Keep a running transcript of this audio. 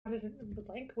What is it? The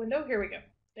blank window? Here we go.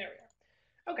 There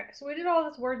we are. Okay, so we did all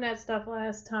this WordNet stuff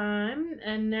last time,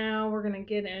 and now we're going to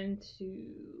get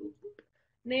into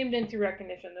named entity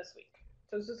recognition this week.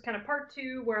 So this is kind of part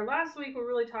two, where last week we're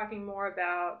really talking more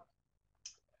about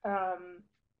um,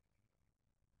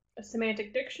 a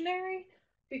semantic dictionary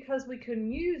because we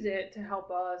can use it to help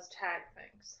us tag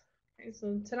things. Okay,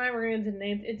 so tonight we're going to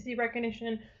named entity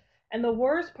recognition, and the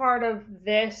worst part of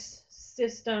this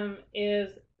system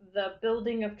is the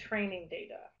building of training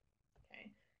data.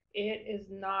 Okay, it is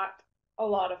not a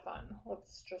lot of fun.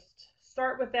 Let's just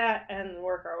start with that and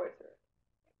work our way through it.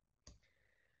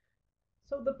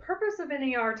 So the purpose of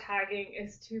NER tagging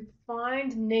is to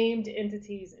find named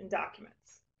entities in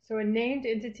documents. So a named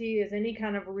entity is any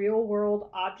kind of real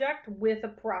world object with a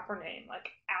proper name, like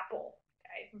Apple,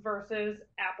 okay, versus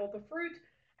Apple the fruit.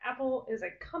 Apple is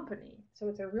a company, so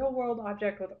it's a real world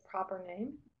object with a proper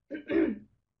name.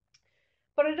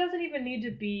 But it doesn't even need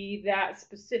to be that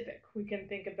specific. We can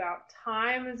think about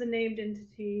time as a named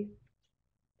entity.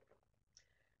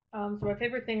 So my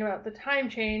favorite thing about the time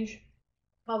change,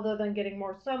 other than getting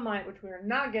more sunlight, which we are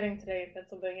not getting today in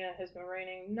Pennsylvania, it has been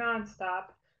raining nonstop,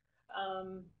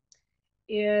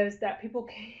 is that people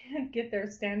can't get their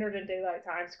standard and daylight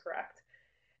times correct.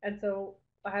 And so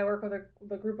I work with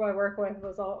the group I work with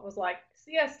was like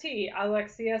CST. I was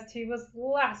like, CST was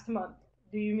last month.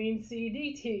 Do you mean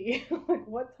CDT? Like,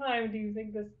 what time do you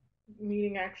think this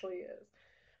meeting actually is?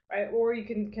 Right? Or you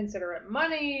can consider it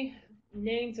money,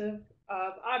 names of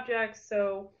objects.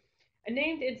 So a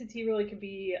named entity really could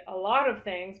be a lot of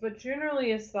things, but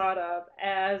generally is thought of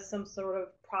as some sort of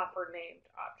proper named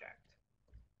object.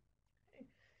 Okay.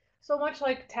 So much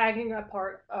like tagging a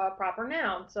proper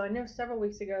noun. So I know several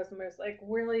weeks ago somebody was like,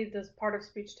 really, does part of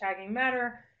speech tagging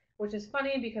matter? Which is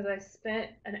funny because I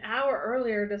spent an hour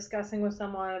earlier discussing with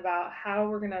someone about how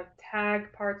we're going to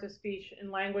tag parts of speech in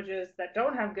languages that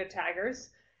don't have good taggers.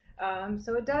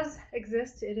 So it does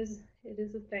exist. It is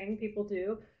a thing people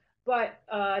do. But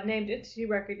named entity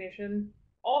recognition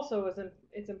also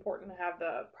it's important to have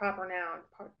the proper noun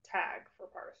tag for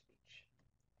part of speech.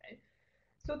 Okay?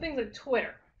 So things like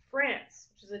Twitter, France,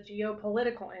 which is a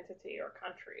geopolitical entity or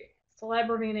country,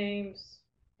 celebrity names,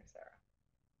 etc.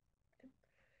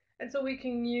 And so we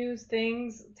can use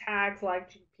tags like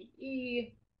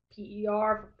GPE,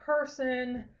 PER for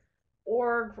person,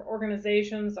 org for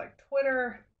organizations like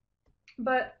Twitter.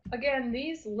 But again,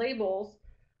 these labels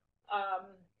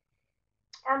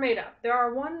are made up. There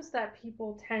are ones that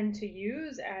people tend to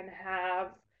use and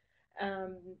have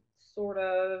sort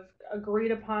of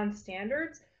agreed upon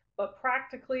standards, but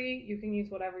practically you can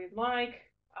use whatever you'd like.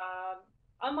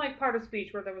 Unlike part of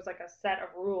speech where there was like a set of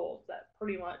rules that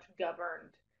pretty much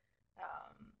governed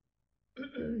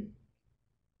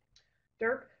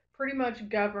Dirk pretty much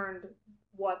governed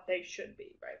what they should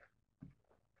be, right?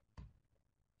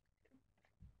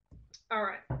 All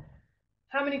right.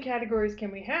 How many categories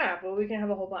can we have? Well, we can have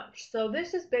a whole bunch. So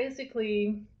this is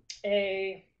basically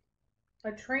a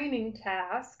training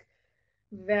task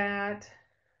that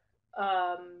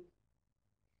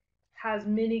has as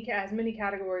many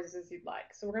categories as you'd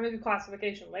like. So we're going to do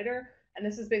classification later, and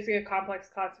this is basically a complex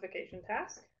classification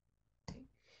task.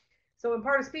 So in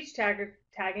part of speech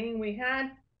tagging, we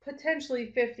had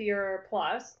potentially 50 or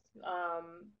plus.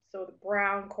 So the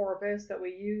brown corpus that we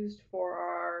used for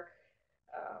our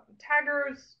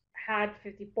taggers had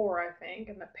 54, I think,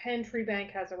 and the Penn Tree Bank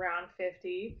has around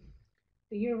 50.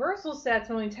 The universal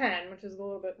set's only 10, which is a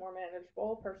little bit more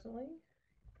manageable, personally.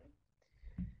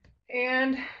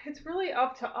 And it's really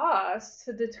up to us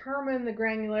to determine the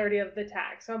granularity of the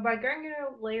tag. So by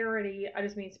granularity, I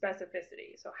just mean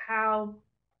specificity. So how,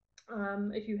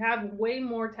 if you have way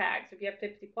more tags, if you have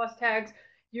 50 plus tags,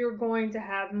 you're going to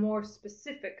have more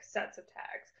specific sets of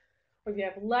tags. Or if you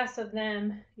have less of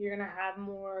them, you're going to have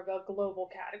more of a global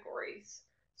categories.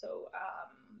 So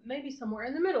maybe somewhere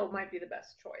in the middle might be the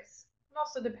best choice. It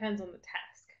also depends on the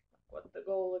task, what the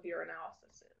goal of your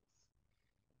analysis is.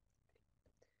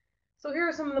 So here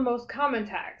are some of the most common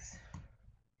tags.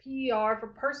 PER for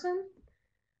person,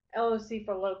 LOC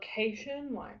for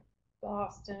location, like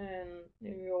Boston,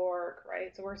 New York,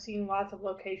 right? So we're seeing lots of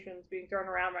locations being thrown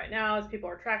around right now as people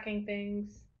are tracking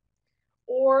things.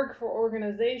 Org for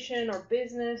organization or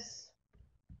business,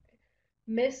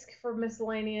 MISC for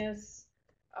miscellaneous.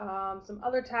 Some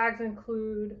other tags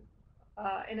include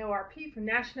NORP for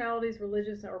nationalities,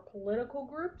 religious, or political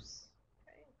groups.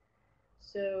 Okay.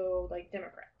 So like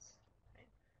Democrats. Okay.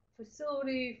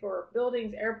 Facility for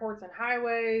buildings, airports, and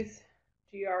highways.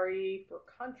 GRE for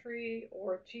country,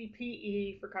 or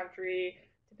GPE for country.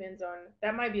 Depends on,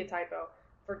 that might be a typo.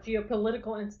 For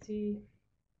geopolitical entity.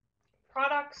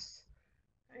 Products.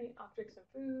 right? Objects and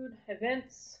food,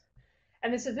 events.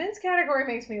 And this events category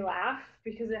makes me laugh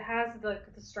because it has the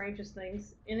strangest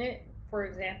things in it. For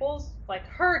examples, like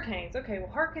hurricanes. Okay, well,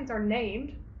 hurricanes are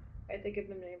named. Right, they give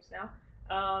them names now.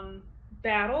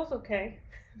 Battles, okay.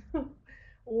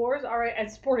 Wars, all right,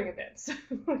 and sporting events.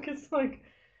 Like it's like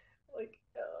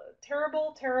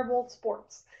terrible, terrible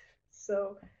sports.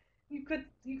 So you could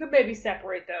maybe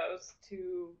separate those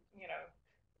to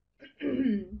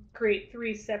create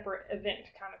three separate event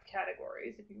kind of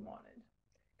categories if you wanted,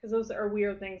 because those are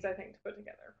weird things I think to put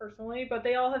together personally, but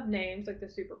they all have names like the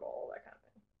Super Bowl, that kind of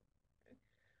thing.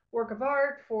 Work of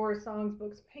art for songs,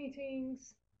 books,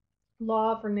 paintings.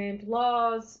 Law for named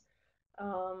laws.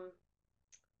 Um,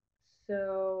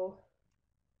 so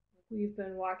we've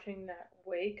been watching that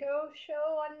Waco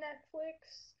show on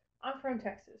Netflix. I'm from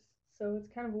Texas, so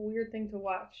it's kind of a weird thing to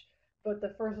watch. But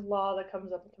the first law that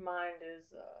comes up to mind is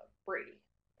Brady,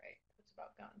 right? It's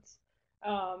about guns.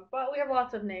 But we have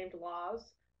lots of named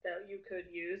laws that you could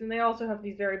use, and they also have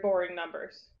these very boring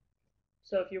numbers.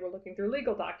 So if you were looking through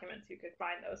legal documents, you could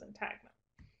find those and tag them.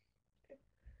 Okay.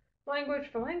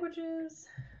 Language for languages,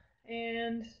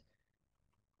 and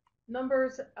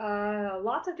numbers,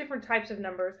 lots of different types of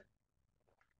numbers.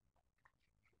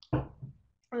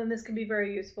 And then this can be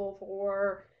very useful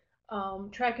for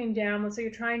tracking down. Let's say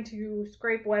you're trying to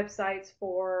scrape websites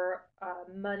for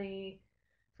money,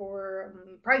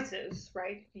 for prices,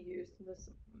 right? You use this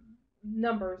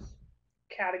numbers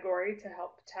category to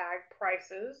help tag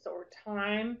prices or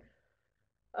time.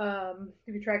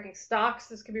 If you're tracking stocks,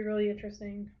 this could be really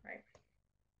interesting, right?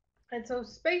 And so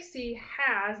spacy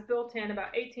has built in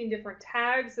about 18 different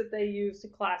tags that they use to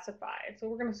classify. And so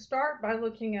we're going to start by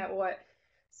looking at what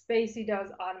spacy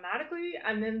does automatically,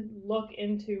 and then look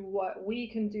into what we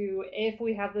can do if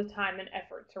we have the time and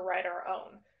effort to write our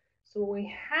own. So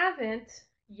we haven't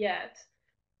yet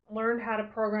learned how to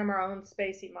program our own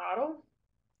spacy model.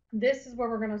 This is where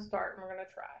we're going to start, and we're going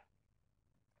to try.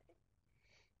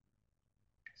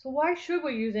 So why should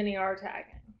we use NER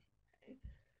tagging?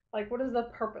 Like, what is the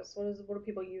purpose? What do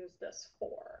people use this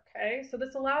for? Okay, so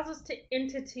this allows us to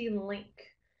entity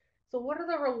link. So what are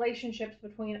the relationships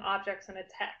between objects and a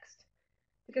text?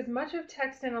 Because much of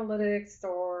text analytics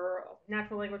or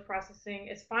natural language processing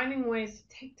is finding ways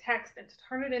to take text and to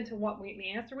turn it into what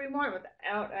the answer we want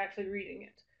without actually reading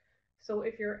it. So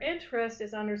if your interest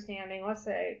is understanding, let's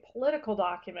say, political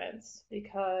documents,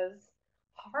 because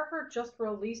Harvard just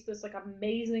released this like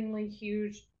amazingly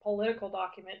huge political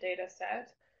document data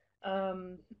set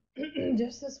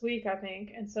just this week, I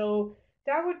think. And so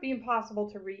that would be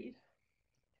impossible to read.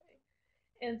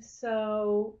 And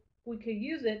so we could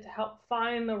use it to help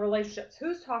find the relationships.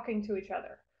 Who's talking to each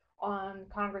other on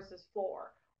Congress's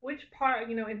floor? Which part,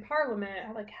 in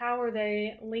Parliament, like how are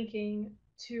they linking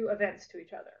two events to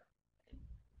each other?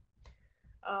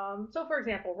 So for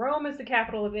example, Rome is the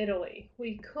capital of Italy.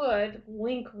 We could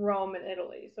link Rome and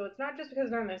Italy. So it's not just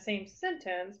because they're in the same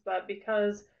sentence, but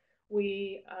because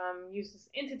we use this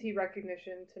entity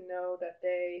recognition to know that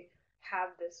they have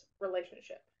this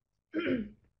relationship.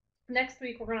 Next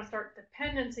week, we're going to start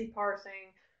dependency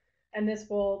parsing, and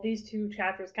these two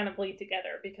chapters kind of bleed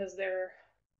together because they're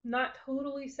not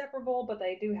totally separable, but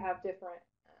they do have different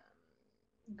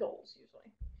goals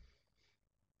usually.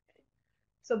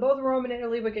 So both Rome and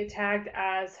Italy would get tagged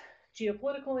as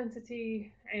geopolitical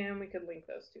entity, and we could link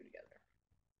those two together.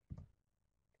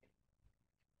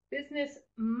 Business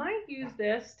might use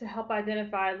this to help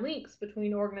identify links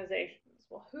between organizations.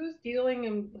 Well, who's wheeling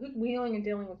and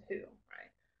dealing with who,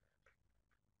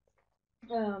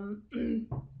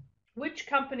 right? Which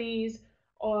companies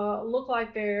look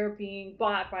like they're being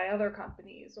bought by other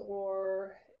companies,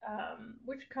 or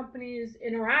which companies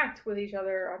interact with each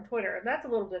other on Twitter. And that's a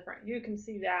little different. You can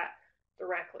see that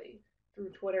directly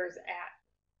through Twitter's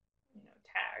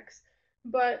tags.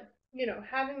 But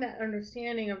having that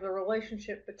understanding of the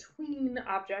relationship between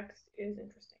objects is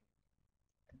interesting.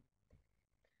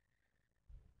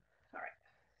 All right.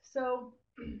 So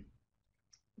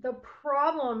the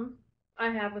problem I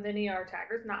have with NER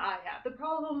taggers, not I have, the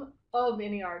problem of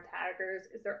NER taggers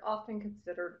is they're often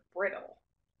considered brittle.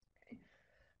 Okay?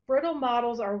 Brittle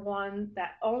models are one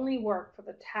that only work for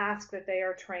the task that they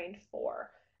are trained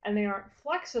for, and they aren't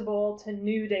flexible to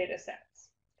new data sets.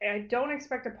 Okay? I don't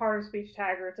expect a part of speech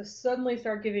tagger to suddenly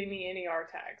start giving me NER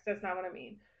tags. That's not what I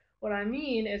mean. What I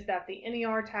mean is that the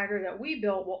NER tagger that we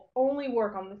build will only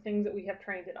work on the things that we have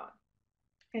trained it on.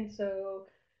 And so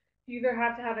you either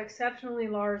have to have exceptionally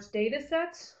large data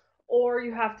sets, or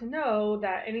you have to know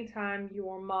that anytime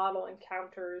your model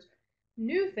encounters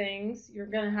new things, you're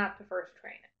going to have to first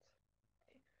train it.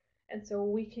 And so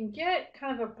we can get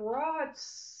kind of a broad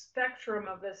spectrum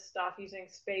of this stuff using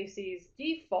spacy's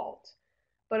default.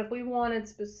 But if we wanted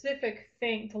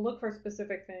to look for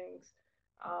specific things,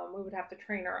 we would have to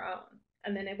train our own,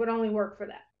 and then it would only work for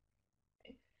that.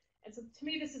 And so to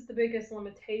me, this is the biggest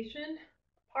limitation.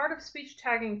 Part of speech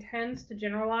tagging tends to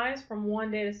generalize from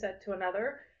one data set to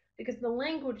another because the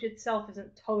language itself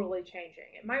isn't totally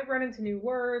changing. It might run into new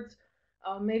words,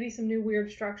 maybe some new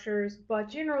weird structures, but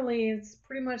generally it's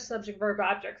pretty much subject, verb,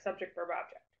 object,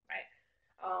 right?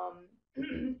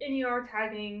 NER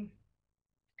tagging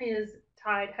is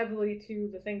tied heavily to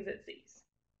the things it sees.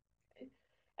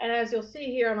 And as you'll see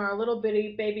here in our little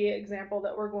bitty baby example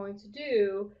that we're going to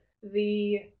do,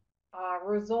 the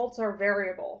results are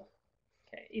variable,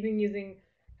 okay, even using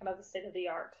kind of the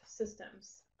state-of-the-art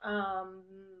systems.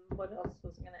 What else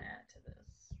was I going to add to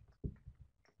this?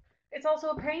 It's also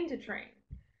a pain to train.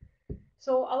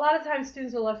 So a lot of times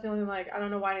students are left feeling like, I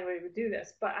don't know why anybody would do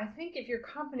this, but I think if your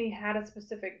company had a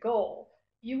specific goal,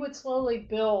 you would slowly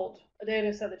build a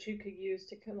data set that you could use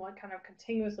to kind of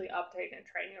continuously update and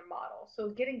train your model. So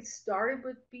getting started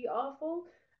would be awful,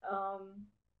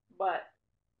 but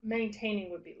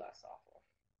maintaining would be less awful,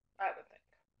 I would think.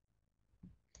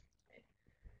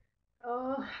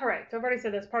 All right, so I've already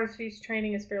said this. Part of speech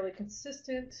training is fairly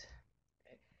consistent.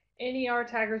 NER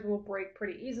taggers will break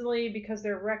pretty easily because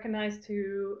they're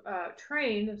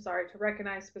trained to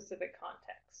recognize specific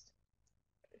context.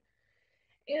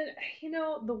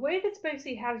 And the way that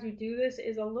spacy has you do this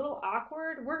is a little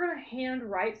awkward. We're going to hand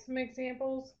write some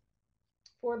examples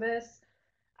for this.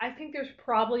 I think there's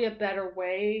probably a better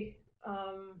way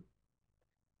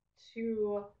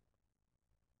to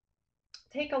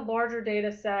take a larger data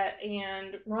set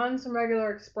and run some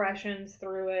regular expressions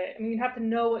through it. I mean, you have to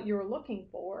know what you're looking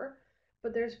for,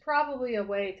 but there's probably a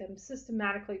way to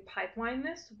systematically pipeline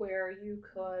this where you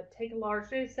could take a large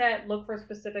data set, look for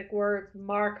specific words,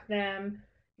 mark them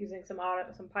using some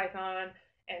Python,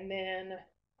 and then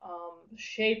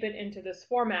shape it into this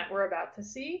format we're about to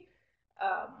see.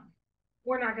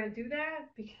 We're not going to do that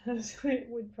because it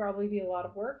would probably be a lot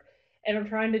of work. And I'm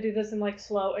trying to do this in like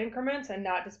slow increments and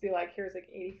not just be like, here's like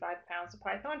 85 pounds of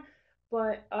Python.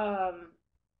 But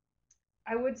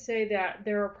I would say that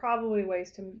there are probably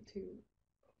ways to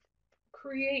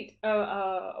create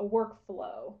a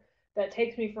workflow that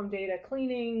takes me from data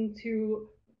cleaning to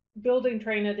building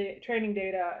training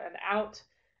data and out.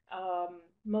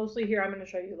 Mostly here, I'm going to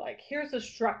show you like, here's the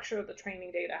structure the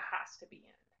training data has to be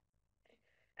in.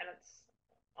 And it's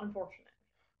unfortunate.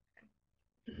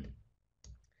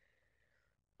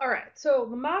 All right, so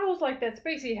the models like that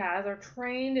spacy has are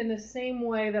trained in the same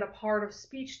way that a part of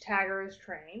speech tagger is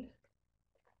trained.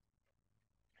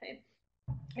 Okay.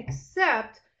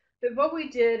 Except that what we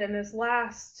did in this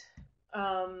last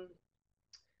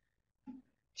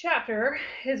chapter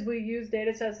is we used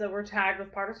data sets that were tagged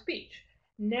with part of speech.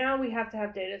 Now we have to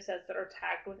have data sets that are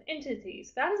tagged with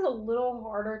entities. That is a little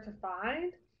harder to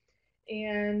find,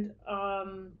 and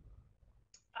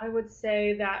I would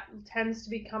say that tends to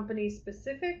be company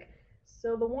specific.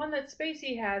 So the one that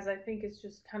spacy has, I think, is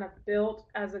just kind of built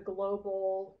as a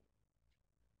global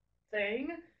thing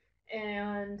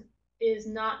and is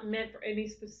not meant for any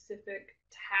specific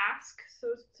task,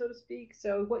 so to speak.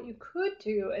 So what you could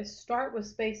do is start with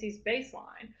spacy's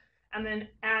baseline and then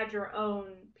add your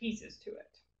own pieces to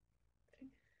it.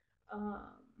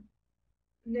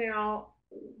 Now,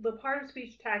 the part of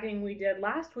speech tagging we did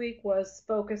last week was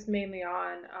focused mainly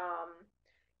on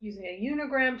using a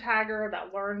unigram tagger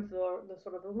that learns the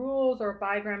sort of the rules, or a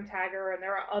bigram tagger, and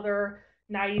there are other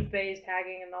naive Bayes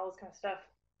tagging and all this kind of stuff.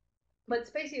 But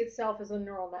spacy itself is a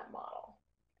neural net model,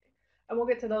 and we'll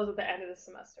get to those at the end of the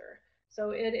semester.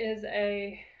 So it is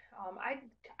a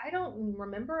I don't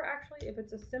remember actually if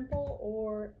it's a simple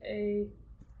or if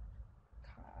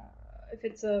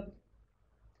it's a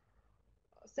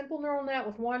simple neural net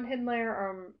with one hidden layer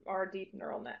or a deep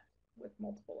neural net with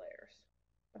multiple layers.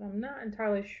 But I'm not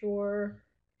entirely sure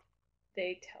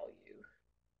they tell you.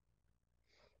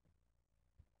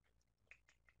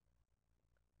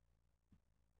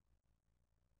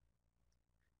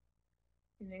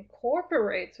 It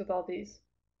incorporates with all these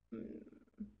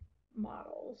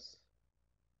models.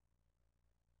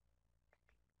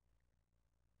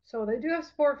 So they do have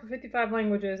support for 55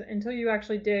 languages until you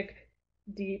actually dig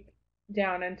deep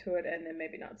down into it, and then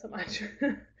maybe not so much.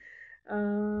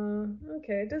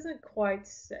 Okay, it doesn't quite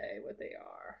say what they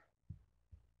are.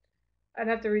 I'd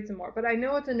have to read some more, but I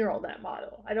know it's a neural net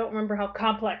model. I don't remember how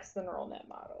complex the neural net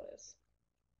model is.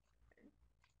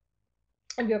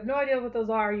 If you have no idea what those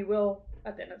are, you will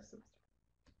at the end of the semester.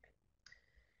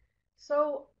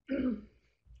 So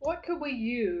what could we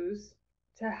use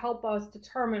to help us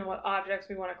determine what objects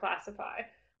we want to classify?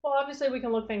 Well, obviously we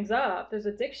can look things up. There's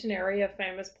a dictionary of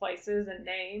famous places and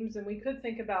names, and we could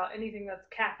think about anything that's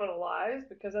capitalized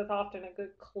because that's often a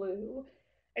good clue.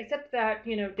 Except that,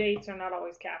 dates are not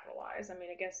always capitalized. I mean,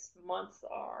 I guess months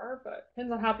are, but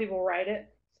depends on how people write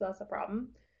it, so that's a problem.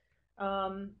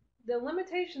 Um, the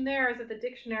limitation there is that the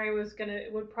dictionary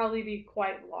would probably be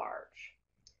quite large,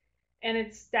 and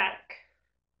it's static.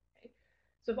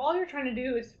 So if all you're trying to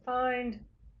do is find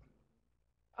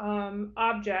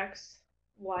objects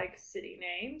like city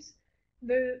names,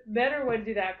 the better way to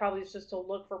do that probably is just to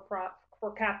look for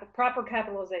proper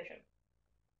capitalization,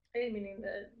 meaning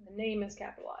the name is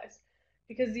capitalized,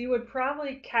 because you would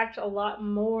probably catch a lot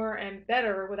more and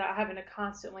better without having to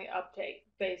constantly update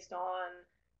based on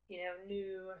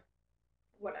new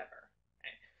whatever.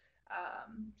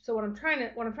 So what I'm trying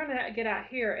to get at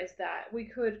here is that we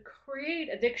could create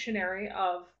a dictionary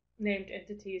of named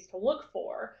entities to look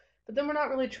for, but then we're not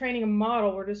really training a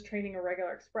model, we're just training a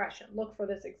regular expression. Look for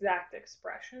this exact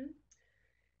expression.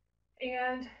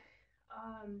 And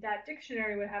that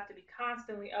dictionary would have to be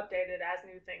constantly updated as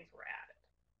new things were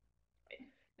added.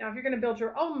 Now, if you're going to build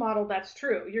your own model, that's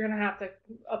true. You're going to have to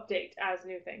update as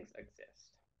new things exist.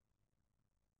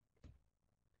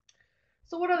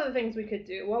 So what other things we could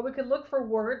do? Well, we could look for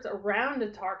words around a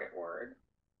target word.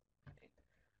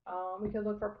 We could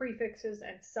look for prefixes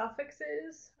and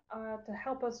suffixes to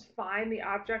help us find the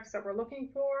objects that we're looking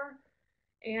for,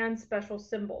 and special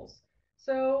symbols.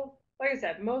 So, like I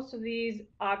said, most of these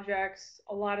objects,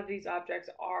 a lot of these objects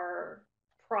are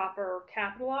proper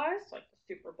capitalized, like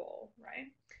the Super Bowl,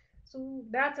 right? So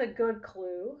that's a good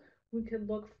clue. We could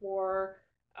look for,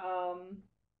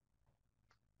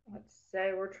 let's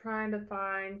say we're trying to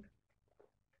find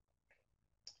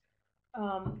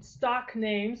stock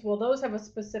names. Well, those have a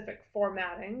specific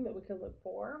formatting that we could look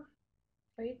for,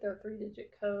 right? They're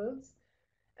 3-digit codes.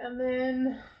 And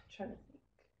then, I'm trying to think,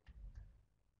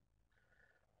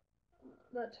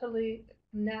 that totally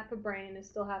nap brain is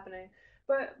still happening.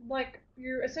 But like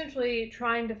you're essentially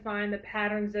trying to find the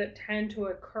patterns that tend to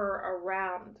occur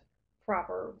around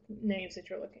proper names that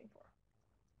you're looking for.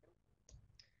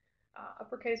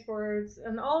 Uppercase words,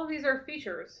 and all of these are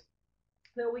features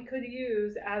that we could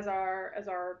use as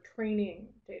our training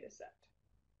data set.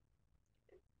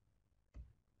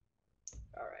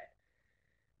 All right.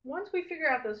 Once we figure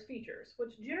out those features,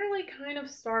 which generally kind of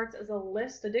starts as a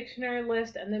list, a dictionary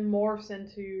list, and then morphs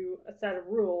into a set of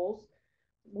rules,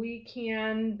 we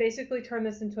can basically turn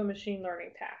this into a machine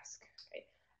learning task. Okay?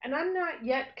 And I'm not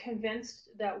yet convinced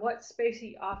that what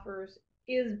spacy offers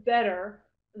is better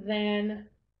than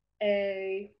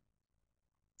a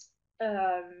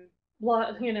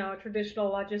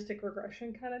traditional logistic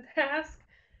regression kind of task.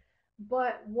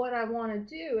 But what I want to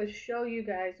do is show you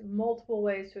guys multiple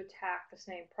ways to attack the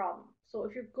same problem. So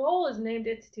if your goal is named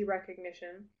entity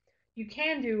recognition, you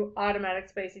can do automatic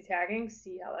spacy tagging,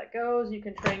 see how that goes. You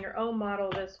can train your own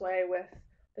model this way with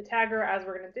the tagger, as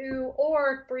we're going to do,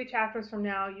 or 3 chapters from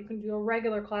now, you can do a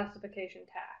regular classification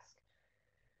task.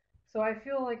 So I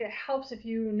feel like it helps if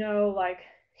you know, like,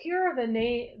 here are the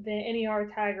NER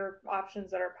tagger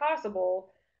options that are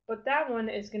possible, but that one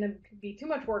is going to be too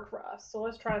much work for us. So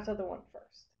let's try this other one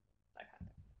first.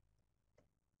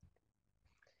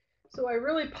 So a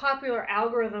really popular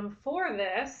algorithm for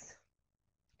this,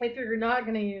 if you're not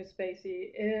going to use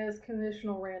spacy, is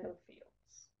conditional random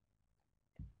fields.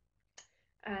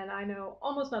 And I know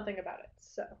almost nothing about it,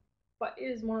 but it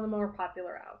is one of the more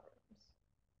popular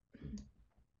algorithms.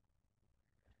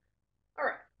 All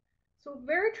right. So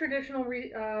very traditional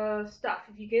stuff,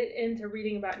 if you get into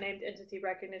reading about named entity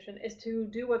recognition, is to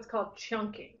do what's called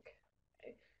chunking.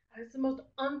 Okay? It's the most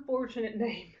unfortunate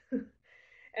name.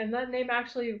 And that name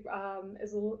actually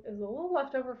is a little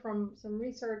left over from some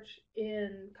research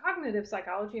in cognitive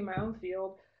psychology in my own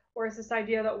field, where it's this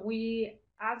idea that we,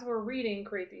 as we're reading,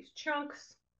 create these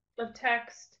chunks of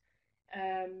text,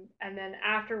 and then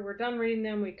after we're done reading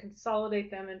them, we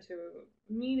consolidate them into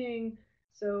meaning.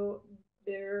 So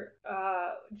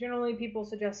generally people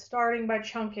suggest starting by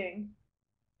chunking,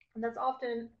 and that's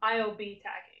often IOB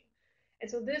tagging. And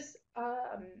so this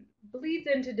bleeds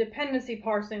into dependency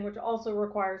parsing, which also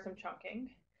requires some chunking.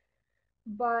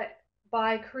 But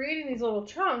by creating these little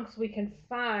chunks, we can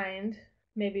find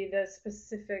maybe the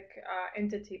specific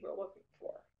entity we're looking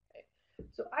for. Okay?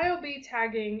 So IOB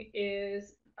tagging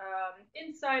is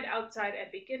inside, outside,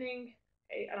 and beginning.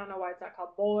 Okay? I don't know why it's not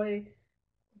called boy,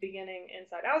 beginning,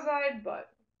 inside, outside, but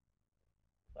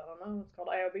I don't know, it's called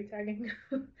IOB tagging.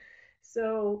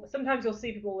 So sometimes you'll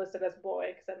see people listed as boy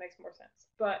because that makes more sense.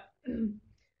 But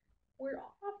we're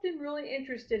often really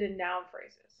interested in noun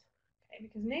phrases, okay?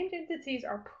 Because named entities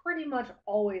are pretty much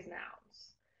always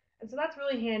nouns. And so that's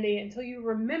really handy until you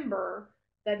remember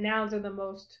that nouns are the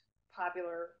most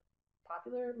popular,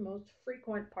 most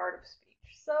frequent part of speech.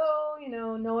 So,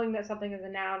 knowing that something is a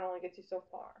noun only gets you so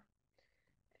far.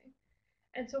 Okay.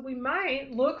 And so we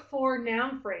might look for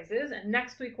noun phrases, and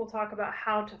next week we'll talk about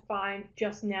how to find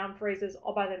just noun phrases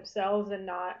all by themselves and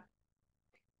not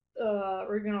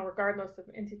regardless of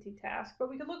entity task. But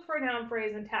we could look for a noun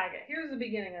phrase and tag it. Here's the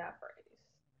beginning of that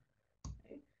phrase.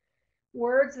 Okay.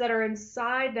 Words that are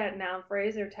inside that noun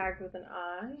phrase are tagged with an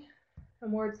I,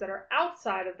 and words that are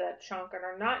outside of that chunk and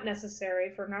are not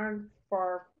necessary for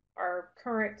our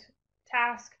current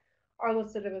task are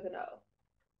listed with an O.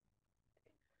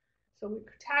 So we're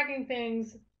tagging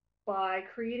things by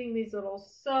creating these little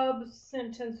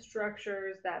sub-sentence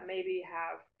structures that maybe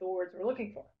have the words we're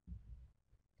looking for.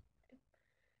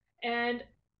 And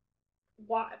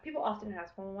people often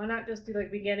ask, well, why not just do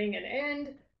like beginning and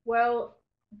end? Well,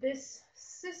 this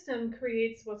system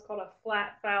creates what's called a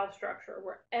flat file structure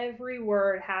where every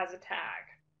word has a tag.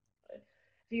 If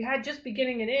you had just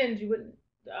beginning and end, you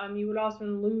would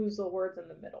often lose the words in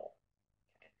the middle.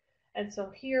 Okay. And so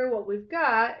here what we've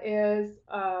got is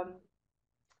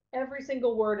every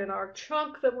single word in our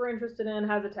chunk that we're interested in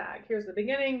has a tag. Here's the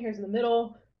beginning, here's the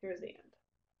middle, here's the end.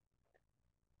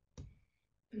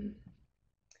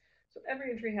 So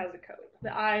every entry has a code.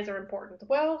 The I's are important.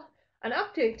 Well, an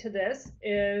update to this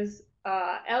is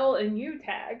L and U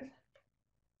tags.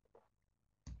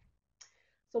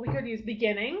 So we could use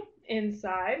beginning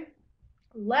inside,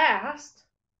 last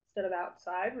instead of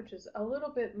outside, which is a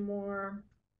little bit more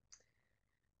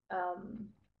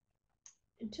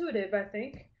intuitive, I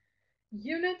think.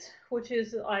 Unit, which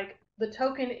is like the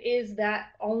token is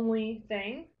that only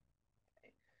thing.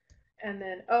 And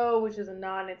then O, which is a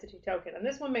non-entity token. And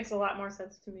this one makes a lot more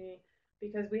sense to me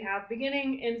because we have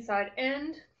beginning, inside,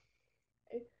 end.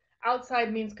 Okay.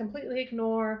 Outside means completely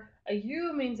ignore. A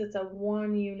U means it's a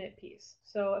one unit piece.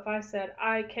 So if I said,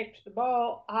 I kicked the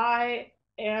ball, I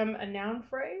am a noun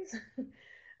phrase.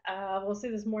 We'll see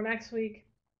this more next week.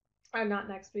 Or not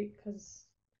next week because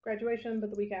graduation,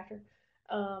 but the week after.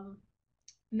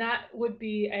 That would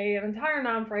be an entire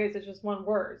noun phrase. It's just one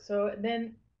word. So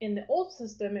then in the old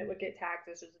system, it would get tagged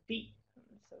as just B.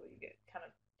 So you get kind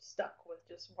of stuck with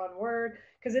just one word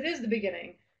because it is the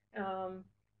beginning and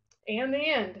the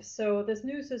end. So this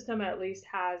new system at least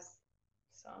has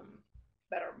some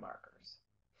better markers.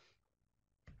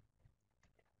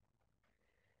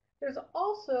 There's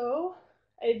also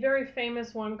a very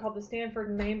famous one called the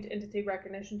Stanford Named Entity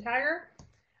Recognition Tagger.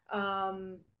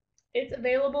 It's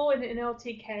available in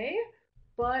NLTK,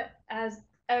 but as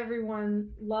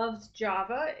everyone loves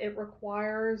Java, it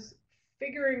requires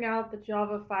figuring out the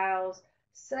Java files,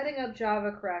 setting up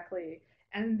Java correctly,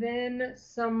 and then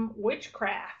some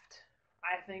witchcraft,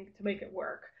 I think, to make it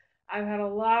work. I've had a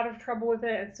lot of trouble with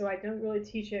it, and so I don't really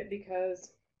teach it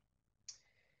because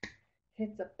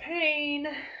it's a pain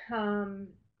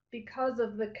because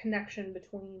of the connection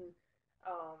between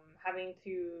having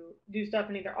to do stuff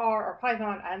in either R or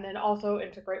Python and then also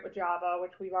integrate with Java,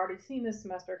 which we've already seen this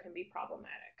semester can be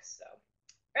problematic. So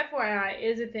FYI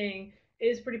is a thing, it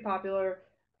is pretty popular.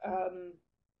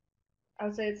 I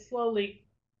would say it's slowly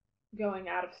going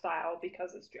out of style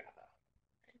because it's Java.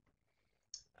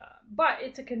 But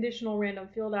it's a conditional random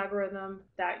field algorithm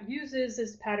that uses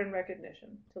this pattern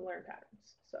recognition to learn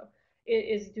patterns. So it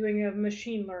is doing a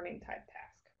machine learning type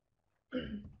task.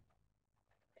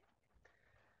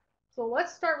 So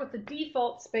let's start with the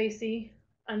default spacy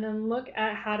and then look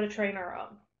at how to train our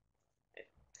own.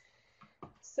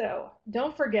 So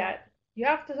don't forget, you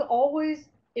have to always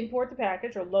import the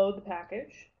package or load the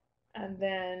package, and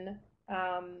then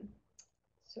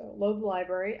so load the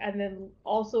library, and then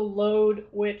also load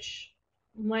which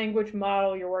language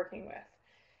model you're working with.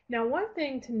 Now, one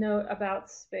thing to note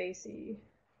about spacy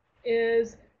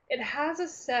is it has a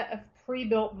set of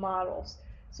pre-built models.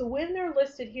 So when they're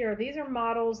listed here, these are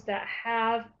models that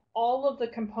have all of the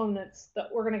components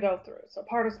that we're going to go through. So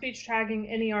part of speech tagging,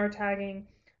 NER tagging,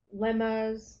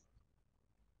 lemmas,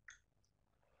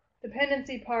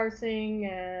 dependency parsing,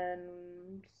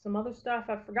 and some other stuff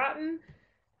I've forgotten.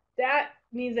 That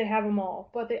means they have them all.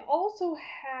 But they also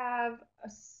have a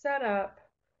setup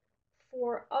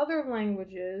for other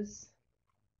languages.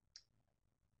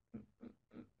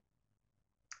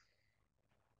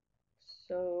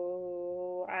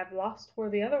 So I've lost where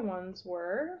the other ones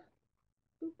were.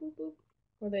 Boop, boop, boop.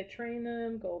 Where they train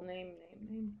them, gold name.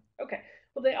 Okay.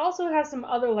 Well, they also have some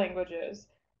other languages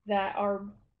that are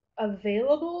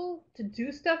available to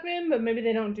do stuff in, but maybe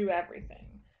they don't do everything.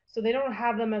 So they don't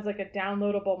have them as like a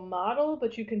downloadable model,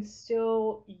 but you can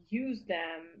still use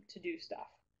them to do stuff.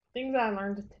 Things I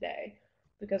learned today.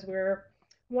 because we're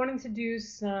wanting to do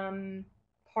some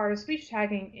part of speech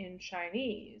tagging in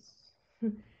Chinese.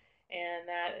 And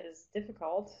that is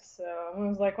difficult. So I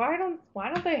was like, why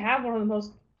don't they have one of the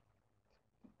most,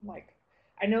 like,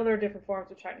 I know there are different forms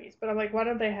of Chinese, but I'm like, why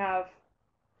don't they have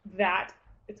that?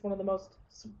 It's one of the most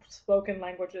spoken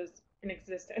languages in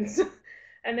existence.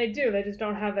 And they do, they just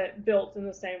don't have it built in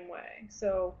the same way.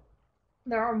 So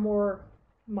there are more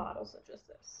models such as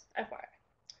this, FYI.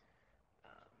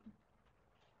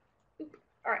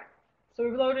 All right, so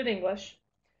we've loaded English,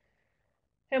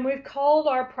 and we've called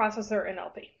our processor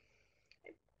NLP.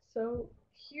 So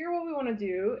here what we want to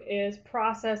do is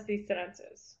process these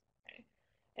sentences. Okay?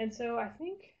 And so I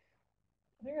think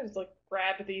I just like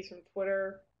grabbed these from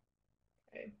Twitter.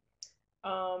 Okay.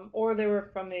 Or they were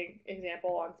from the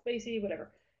example on Spacy,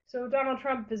 whatever. So Donald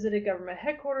Trump visited government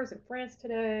headquarters in France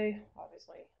today.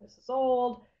 Obviously, this is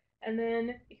old. And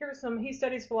then here's he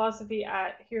studies philosophy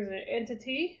here's an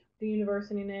entity, the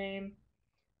university name.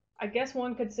 I guess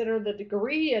one consider the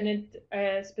degree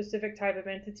a specific type of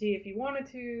entity if you wanted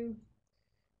to,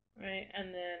 right?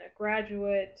 And then a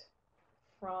graduate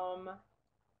from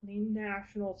the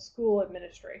National School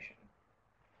Administration.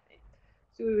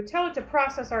 So we would tell it to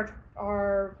process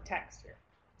our text here.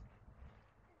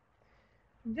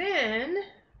 Then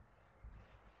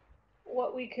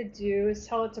what we could do is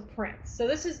tell it to print. So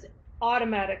this is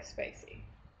automatic spacy.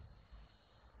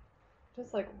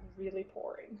 Just like really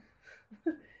pouring.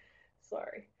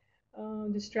 Sorry.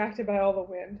 Distracted by all the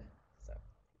wind. So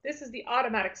this is the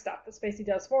automatic stuff that spacy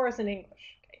does for us in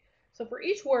English. Okay. So for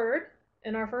each word,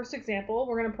 in our first example,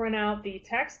 we're going to print out the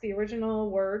text, the original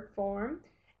word form,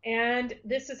 and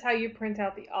this is how you print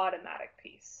out the automatic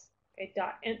piece. Okay,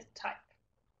 .int type.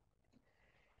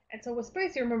 And so with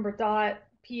spacy, remember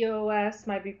 .pos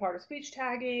might be part of speech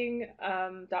tagging,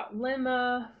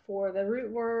 .lemma for the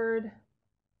root word,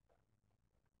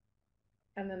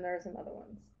 and then there's some other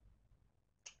ones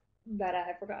that I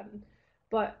have forgotten.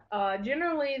 But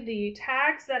generally, the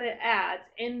tags that it adds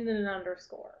end in an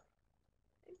underscore.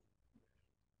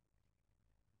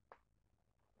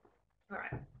 All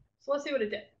right, so let's see what it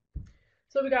did.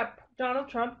 So we got Donald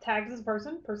Trump tagged as a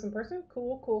person,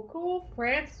 cool.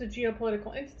 France, the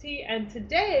geopolitical entity, and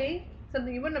today,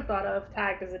 something you wouldn't have thought of,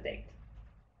 tagged as a date.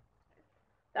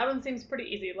 That one seems pretty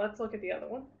easy. Let's look at the other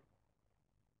one.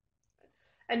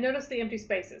 And notice the empty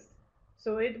spaces.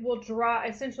 So it will draw,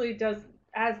 essentially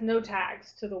adds no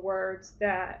tags to the words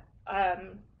that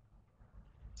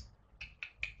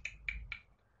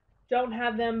don't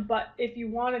have them, but if you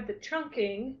wanted the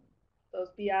chunking, those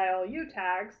BILU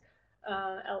tags,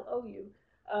 LOU,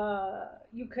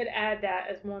 you could add that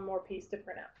as one more piece to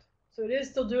print out. So it is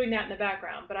still doing that in the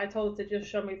background, but I told it to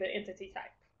just show me the entity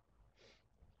type.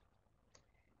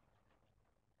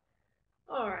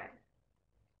 All right.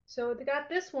 So they got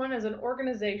this one as an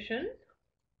organization.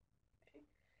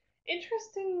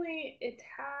 Interestingly, it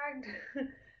tagged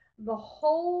the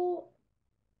whole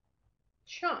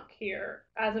chunk here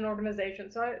as an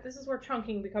organization. So this is where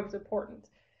chunking becomes important.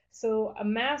 So a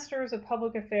master's of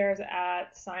public affairs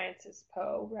at Sciences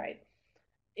Po, right?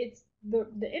 It's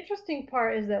the interesting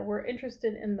part is that we're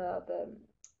interested in the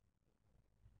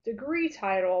degree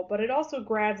title, but it also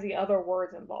grabs the other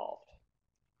words involved,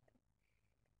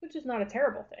 which is not a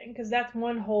terrible thing because that's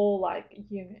one whole like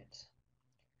unit.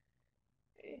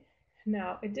 Okay.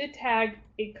 Now it did tag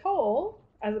Ecole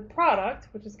as a product,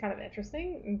 which is kind of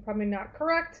interesting and probably not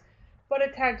correct, but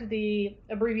it tagged the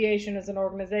abbreviation as an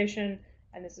organization,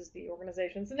 and this is the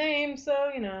organization's name, so,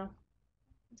 you know,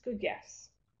 it's a good guess.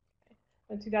 Okay.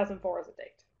 And 2004 is a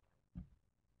date.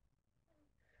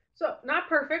 So, not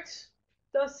perfect.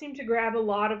 Does seem to grab a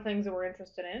lot of things that we're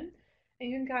interested in, and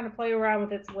you can kind of play around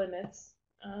with its limits.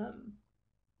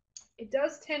 It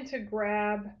does tend to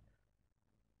grab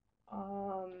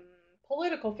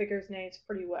political figures' names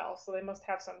pretty well, so they must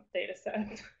have some data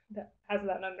set that has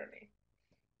that underneath.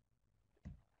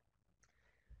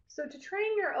 So to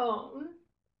train your own,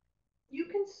 you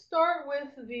can start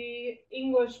with the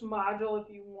English module if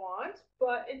you want,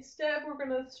 but instead we're going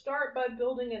to start by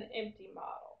building an empty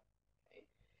model.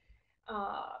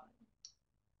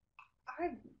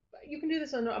 Okay. You can do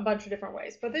this in a bunch of different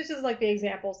ways, but this is like the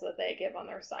examples that they give on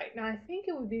their site. Now I think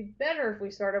it would be better if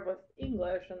we started with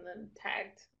English and then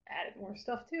added more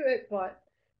stuff to it, but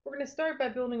we're going to start by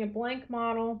building a blank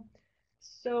model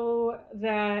so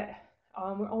that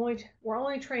we're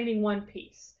only training one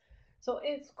piece. So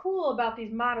it's cool about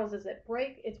these models is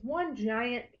it's one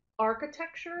giant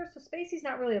architecture. So Spacy's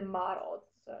not really a model.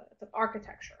 It's an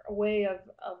architecture, a way of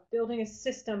building a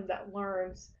system that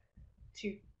learns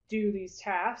to do these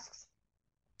tasks.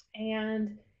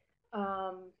 And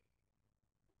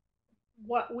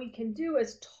what we can do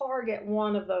is target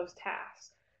one of those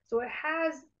tasks. So it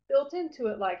has built into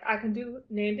it, like I can do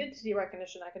named entity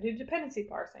recognition, I can do dependency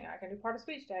parsing, I can do part of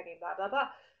speech tagging, blah, blah, blah.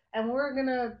 And we're going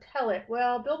to tell it,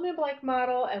 well, build me a blank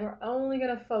model, and we're only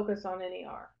going to focus on NER.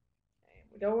 Okay?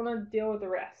 We don't want to deal with the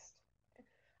rest.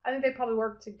 I think they probably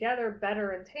work together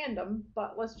better in tandem,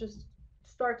 but let's just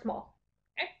start small.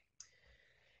 Okay?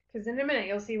 Because in a minute,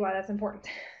 you'll see why that's important.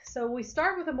 So we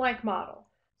start with a blank model.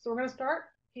 So we're going to start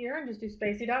here and just do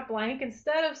spacy.blank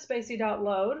instead of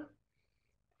spacy.load.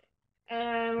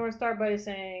 And we're going to start by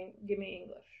saying, give me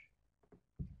English.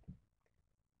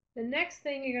 The next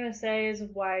thing you're going to say is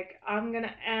like, I'm going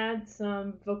to add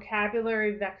some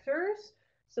vocabulary vectors.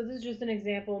 So this is just an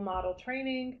example model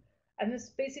training. And this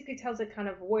basically tells it kind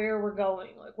of where we're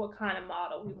going, like what kind of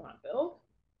model we want to build.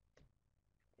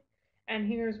 And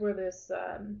here's where this,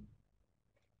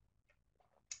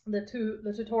 the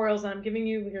tutorials I'm giving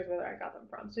you, here's where I got them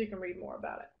from. So you can read more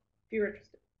about it if you're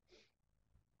interested.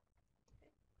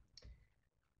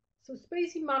 So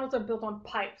spacy models are built on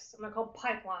pipes, and they're called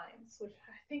pipelines, which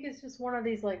I think is just one of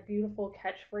these like beautiful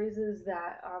catchphrases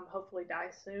that hopefully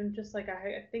dies soon. Just like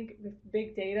I think if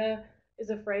big data is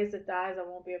a phrase that dies, I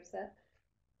won't be upset.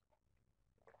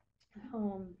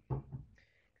 Because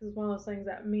it's one of those things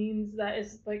that means that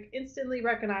is like instantly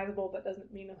recognizable, but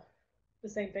doesn't mean the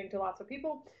same thing to lots of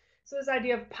people. So this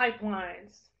idea of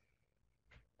pipelines,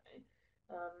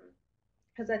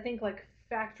 because I think like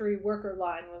factory worker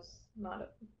line was not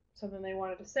something they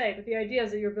wanted to say, but the idea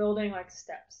is that you're building like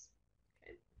steps.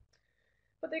 Okay?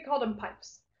 But they called them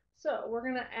pipes. So we're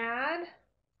going to add,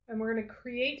 and we're going to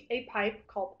create a pipe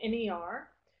called NER.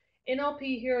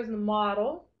 NLP here is the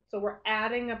model, so we're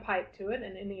adding a pipe to it,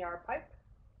 an NER pipe.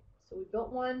 So we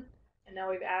built one, and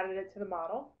now we've added it to the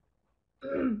model.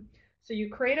 So you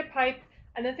create a pipe,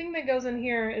 and the thing that goes in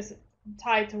here is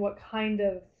tied to what kind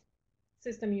of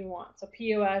system you want. So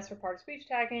POS for part of speech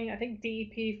tagging, I think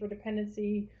DEP for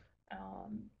dependency.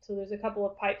 So there's a couple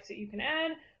of pipes that you can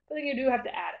add, but then you do have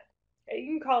to add it. Okay,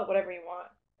 you can call it whatever you want,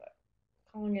 but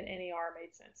calling it NER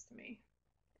made sense to me.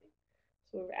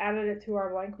 So we've added it to our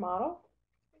blank model.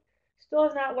 Still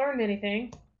has not learned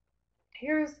anything.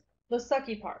 Here's the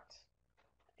sucky part.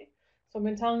 So I've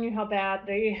been telling you how bad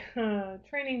the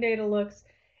training data looks.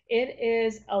 It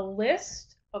is a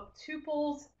list of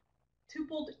tupled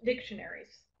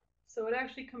dictionaries. So it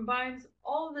actually combines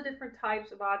all of the different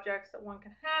types of objects that one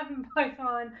can have in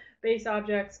Python, base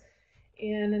objects,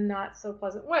 in a not so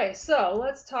pleasant way. So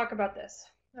let's talk about this.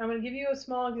 I'm going to give you a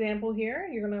small example here.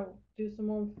 You're going to do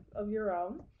some of your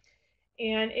own.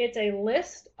 And it's a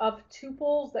list of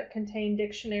tuples that contain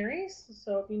dictionaries.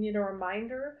 So if you need a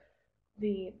reminder,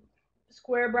 the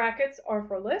square brackets are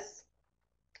for lists.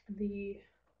 The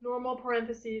normal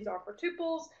parentheses are for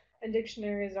tuples, and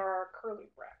dictionaries are our curly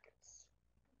brackets.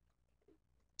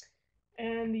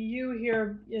 And the U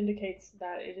here indicates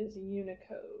that it is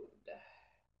Unicode.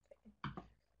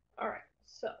 All right,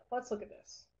 so let's look at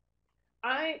this.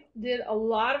 I did a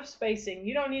lot of spacing.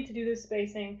 You don't need to do this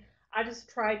spacing. I just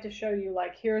tried to show you,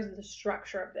 like, here's the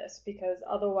structure of this, because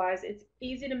otherwise it's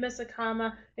easy to miss a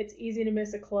comma, it's easy to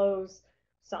miss a close,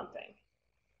 something.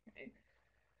 Okay.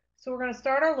 So we're going to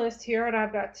start our list here, and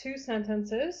I've got 2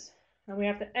 sentences, and we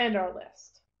have to end our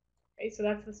list. Okay, so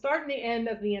that's the start and the end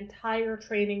of the entire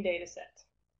training data set.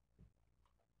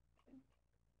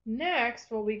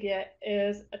 Next, what we get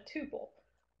is a tuple.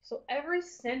 So every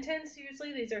sentence,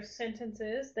 usually these are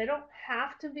sentences. They don't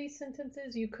have to be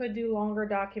sentences. You could do longer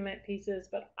document pieces,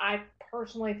 but I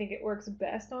personally think it works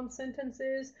best on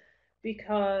sentences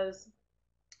because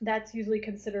that's usually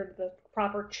considered the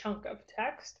proper chunk of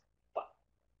text. But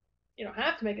you don't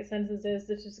have to make it sentences.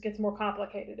 It just gets more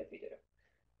complicated if you do.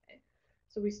 Okay.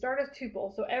 So we start as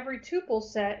tuple. So every tuple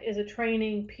set is a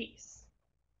training piece.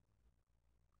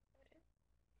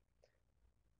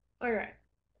 All right.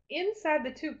 Inside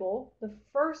the tuple, the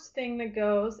first thing that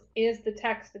goes is the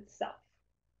text itself.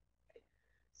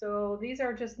 So these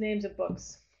are just names of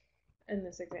books in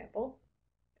this example.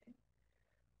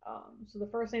 So the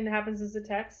first thing that happens is the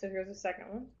text, so here's the second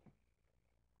one.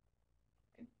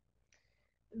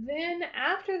 Then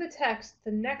after the text,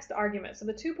 the next argument. So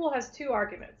the tuple has 2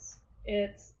 arguments.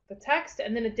 It's the text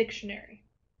and then a dictionary.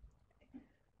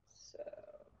 So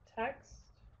text,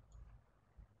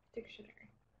 dictionary.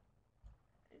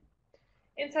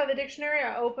 Inside the dictionary,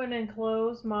 I open and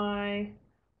close my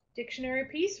dictionary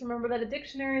piece. Remember that a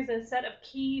dictionary is a set of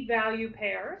key value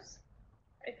pairs.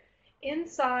 Okay.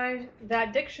 Inside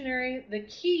that dictionary, the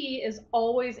key is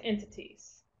always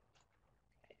entities.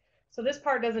 Okay. So this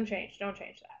part doesn't change. Don't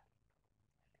change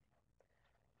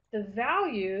that. The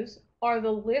values are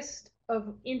the list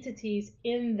of entities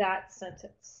in that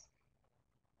sentence.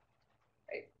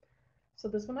 Right? So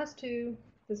this one has 2,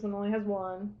 this one only has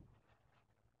 1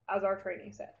 as our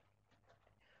training set.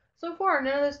 So far,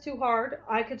 none of this is too hard.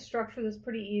 I could structure this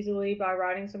pretty easily by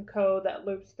writing some code that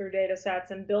loops through data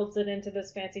sets and builds it into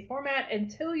this fancy format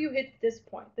until you hit this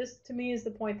point. This, to me, is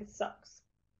the point that sucks.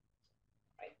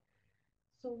 Right?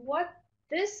 So what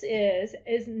this is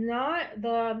not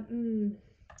the...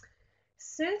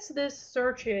 Since this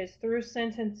searches through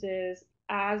sentences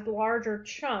as larger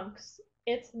chunks,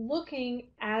 it's looking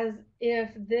as if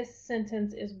this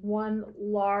sentence is one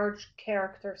large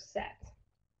character set.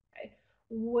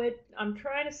 What I'm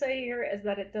trying to say here is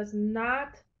that it does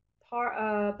not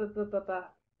tokenize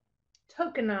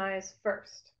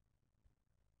first.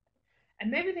 And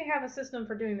maybe they have a system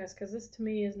for doing this, because this to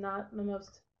me is not the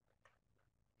most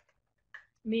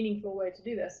meaningful way to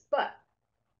do this, but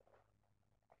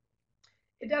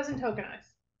it doesn't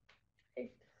tokenize.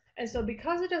 Okay? And so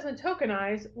because it doesn't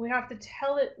tokenize, we have to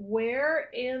tell it where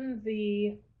in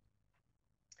the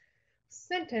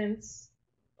sentence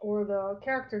or the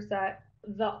character set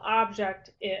the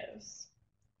object is.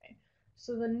 Okay.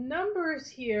 So the numbers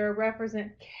here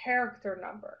represent character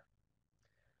number.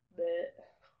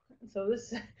 So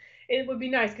this, it would be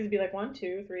nice because it'd be like 1,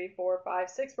 2, 3, 4, 5,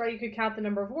 6, right? You could count the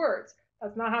number of words.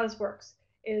 That's not how this works.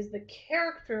 It is the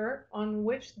character on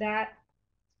which that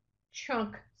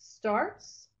chunk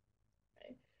starts,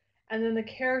 okay, and then the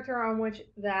character on which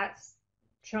that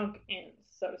chunk ends,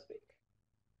 so to speak.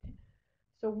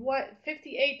 So what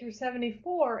 58 through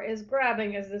 74 is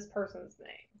grabbing is this person's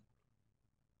name.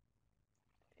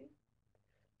 Okay.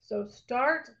 So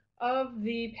start of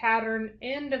the pattern,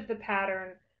 end of the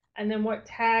pattern, and then what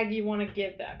tag you want to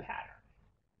give that pattern.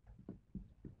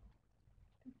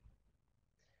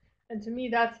 And to me,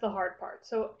 that's the hard part.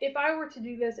 So if I were to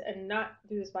do this and not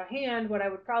do this by hand, what I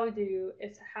would probably do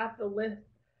is have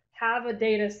a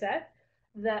data set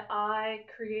that I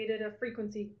created a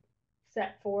frequency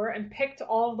set for and picked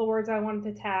all of the words I wanted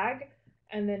to tag,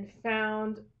 and then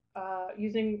found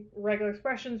using regular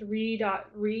expressions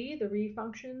re.re, the re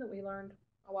function that we learned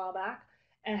a while back,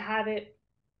 and had it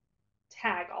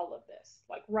tag all of this,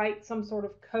 like write some sort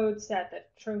of code set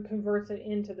that converts it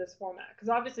into this format. Because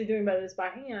obviously doing this by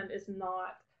hand is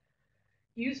not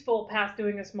useful past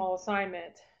doing a small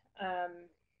assignment.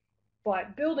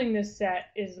 But building this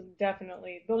set is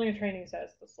definitely, building a training set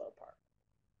is the slow part.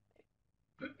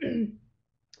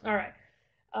 All right.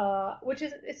 Which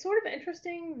is, it's sort of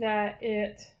interesting that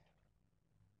it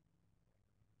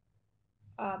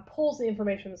pulls the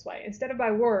information this way. Instead of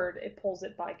by word, it pulls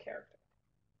it by character.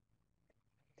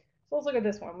 So let's look at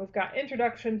this one. We've got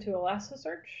Introduction to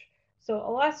Elasticsearch. So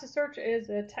Elasticsearch is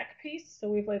a tech piece, so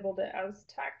we've labeled it as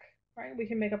tech, right? We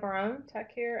can make up our own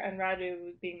tech here, and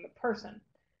Raju being the person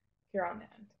here on the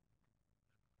end.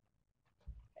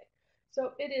 Okay.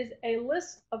 So it is a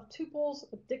list of tuples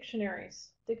of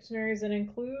dictionaries. Dictionaries that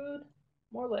include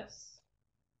more lists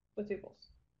with tuples.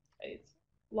 Okay. It's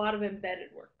a lot of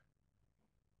embedded work.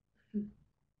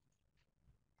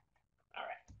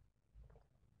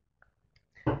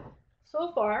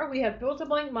 So far, we have built a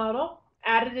blank model,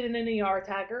 added in an ER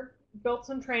tagger, built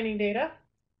some training data.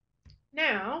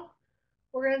 Now,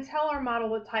 we're going to tell our model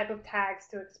what type of tags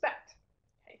to expect.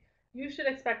 Okay. You should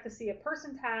expect to see a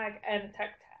person tag and a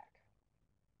tech tag.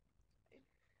 Okay.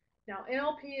 Now,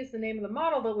 NLP is the name of the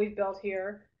model that we've built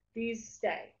here. These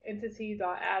stay,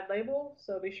 entity.addLabel,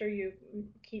 so be sure you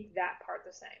keep that part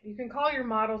the same. You can call your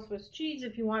model Swiss cheese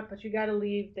if you want, but you got to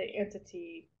leave the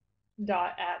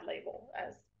entity.addLabel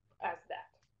as that.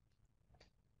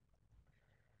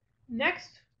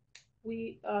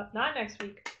 Not next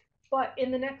week, but in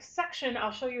the next section,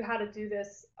 I'll show you how to do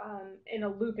this in a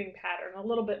looping pattern, a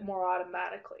little bit more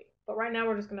automatically. But right now,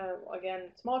 we're just going to,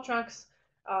 again, small chunks,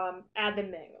 add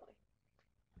them manually.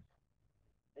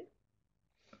 Okay.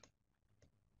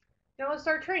 Now let's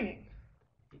start training.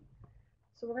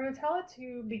 So we're going to tell it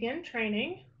to begin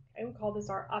training, and we'll call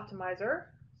this our optimizer.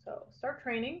 So start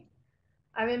training.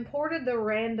 I've imported the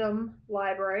random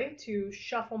library to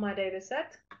shuffle my data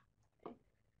set,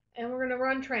 and we're going to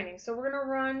run training. So we're going to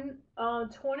run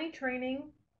 20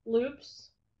 training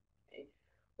loops. Okay.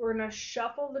 We're going to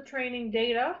shuffle the training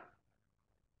data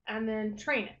and then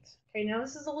train it. Okay, now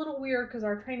this is a little weird because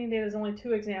our training data is only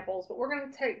 2 examples, but we're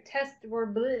going to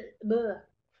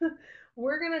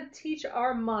we're going to teach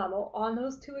our model on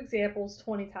those 2 examples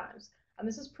 20 times. And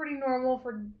this is pretty normal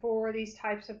for these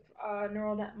types of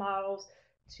neural net models,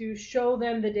 to show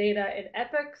them the data in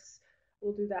epochs.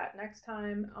 We'll do that next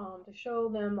time, to show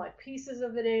them like pieces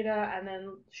of the data and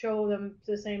then show them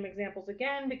the same examples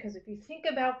again, because if you think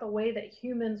about the way that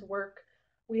humans work,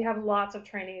 we have lots of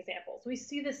training examples. We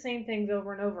see the same things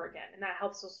over and over again, and that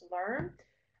helps us learn.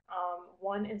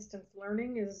 One instance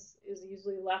learning is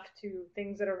usually left to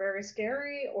things that are very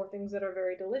scary or things that are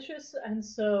very delicious, and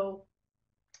so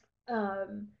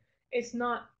it's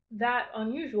not that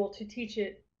unusual to teach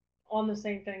it on the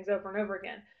same things over and over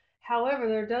again.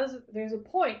 However, there's a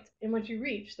point in which you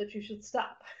reach that you should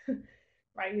stop,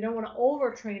 right? You don't want to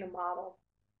overtrain a model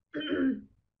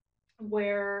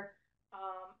where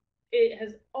it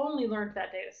has only learned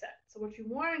that data set. So what you're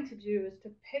wanting to do is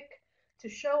to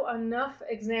show enough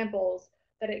examples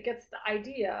that it gets the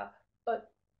idea,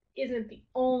 but isn't the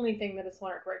only thing that it's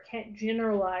learned, where it can't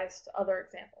generalize to other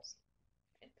examples.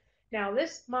 Now,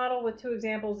 this model with 2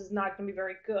 examples is not going to be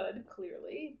very good,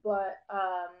 clearly, but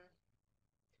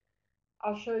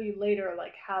I'll show you later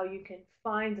like how you can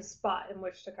find a spot in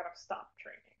which to kind of stop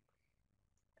training.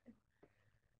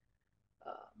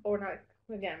 But we're not,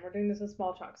 again, we're doing this in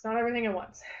small chunks, not everything at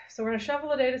once. So we're going to shuffle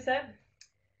the data set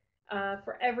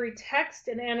for every text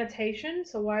and annotation.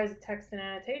 So why is it text and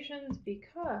annotations?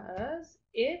 Because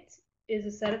it is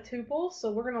a set of tuples.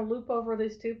 So we're going to loop over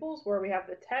these tuples where we have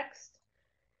the text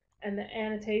and the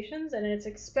annotations, and it's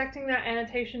expecting that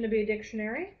annotation to be a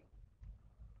dictionary.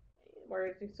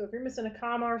 So if you're missing a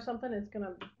comma or something, it's going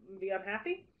to be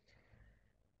unhappy.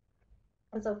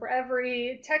 And so for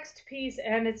every text piece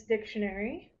and its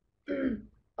dictionary,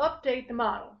 update the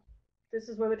model. This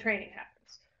is where the training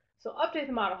happens. So update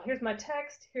the model. Here's my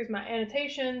text, here's my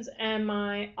annotations, and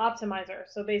my optimizer.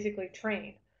 So basically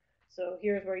train. So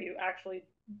here's where you actually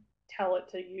tell it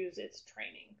to use its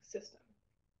training system.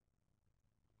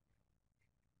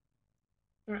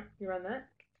 All right, you run that.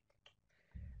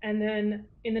 And then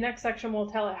in the next section, we'll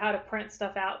tell it how to print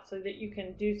stuff out so that you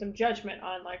can do some judgment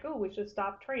on like, oh, we should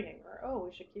stop training, or oh,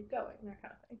 we should keep going, that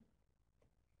kind of thing.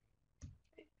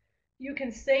 You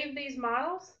can save these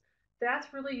models.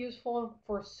 That's really useful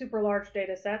for super large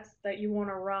data sets that you want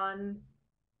to run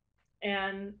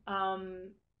and how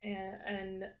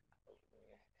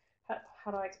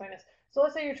do I explain this? So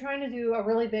let's say you're trying to do a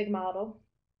really big model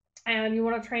and you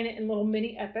want to train it in little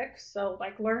mini epics. So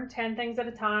like learn 10 things at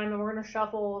a time, and we're going to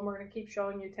shuffle and we're going to keep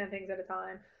showing you 10 things at a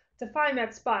time to find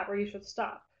that spot where you should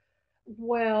stop.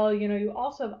 Well, you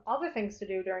also have other things to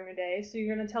do during the day, so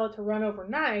you're going to tell it to run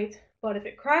overnight, but if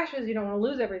it crashes, you don't want to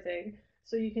lose everything.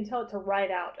 So you can tell it to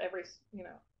write out every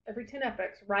 10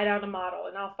 epics, write out a model,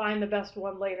 and I'll find the best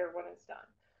one later when it's done.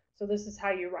 So this is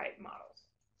how you write models.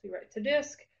 So you write to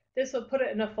disk. This will put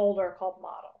it in a folder called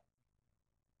model.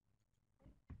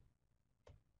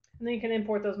 And then you can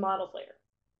import those models later.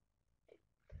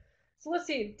 So let's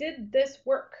see, did this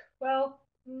work? Well,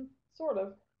 sort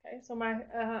of. Okay, so my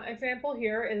example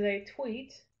here is a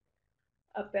tweet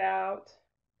about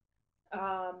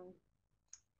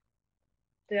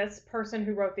this person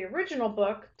who wrote the original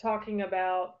book talking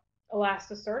about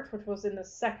Elasticsearch, which was in the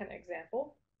second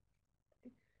example.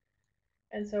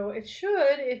 And so it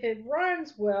should, if it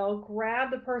runs well,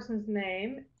 grab the person's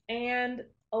name and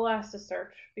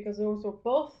Elasticsearch, because those were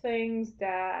both things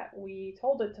that we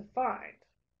told it to find.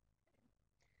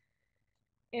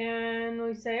 And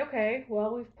we say, okay,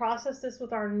 well, we've processed this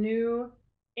with our new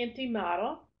empty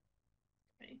model.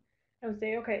 Okay. And we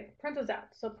say, okay, print those out.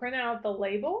 So print out the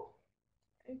label,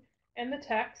 okay, and the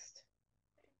text.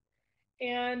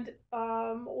 And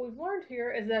what we've learned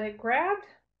here is that it grabbed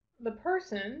the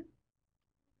person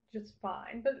just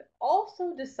fine, but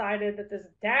also decided that this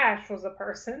dash was a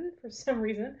person for some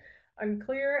reason,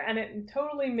 unclear, and it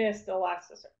totally missed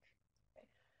Elasticsearch.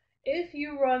 If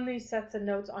you run these sets of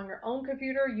notes on your own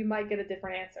computer, you might get a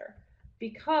different answer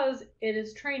because it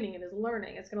is training, it is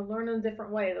learning. It's going to learn in a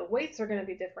different way. The weights are going to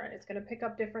be different. It's going to pick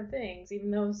up different things,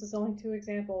 even though this is only 2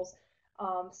 examples.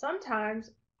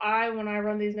 Sometimes when I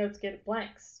run these notes, get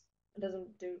blanks. It doesn't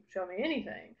show me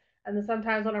anything. And then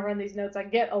sometimes when I run these notes, I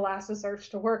get Elasticsearch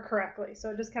to work correctly.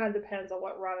 So it just kind of depends on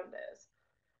what run it is.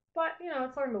 But,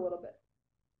 it's learned a little bit.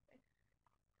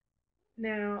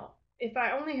 Now, if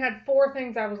I only had 4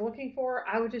 things I was looking for,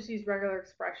 I would just use regular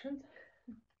expressions.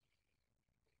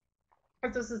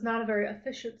 But this is not a very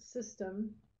efficient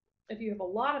system if you have a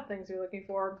lot of things you're looking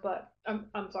for, but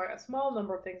I'm sorry, a small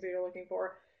number of things that you're looking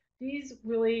for. These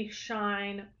really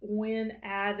shine when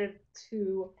added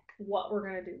to what we're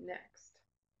going to do next.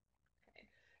 Okay.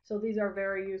 So these are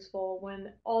very useful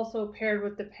when also paired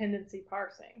with dependency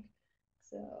parsing.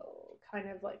 So kind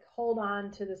of like hold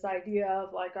on to this idea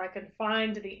of like I can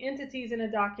find the entities in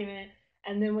a document,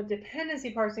 and then with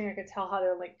dependency parsing I can tell how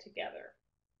they're linked together.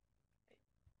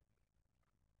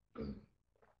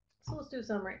 So let's do a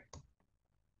summary.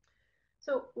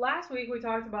 So last week we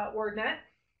talked about WordNET,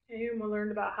 and we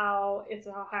learned about how it's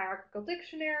a hierarchical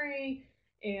dictionary.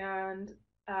 And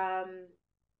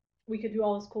we could do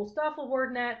all this cool stuff with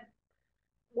WordNet.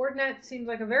 WordNet seems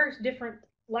like a very different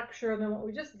lecture than what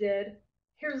we just did.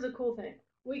 Here's the cool thing.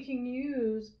 We can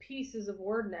use pieces of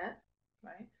WordNet,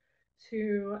 right,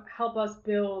 to help us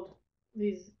build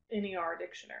these NER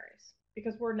dictionaries,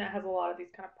 because WordNet has a lot of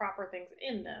these kind of proper things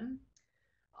in them.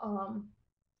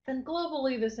 And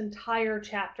globally, this entire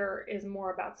chapter is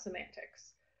more about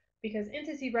semantics, because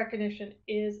entity recognition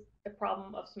is a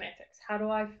problem of semantics. How do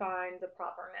I find the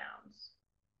proper nouns?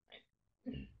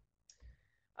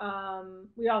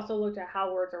 We also looked at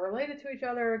how words are related to each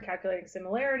other, calculating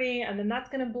similarity, and then that's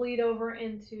going to bleed over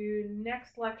into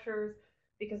next lectures,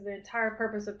 because the entire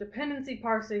purpose of dependency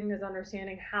parsing is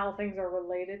understanding how things are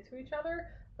related to each other,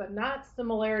 but not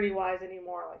similarity-wise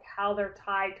anymore, like how they're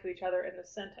tied to each other in the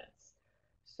sentence.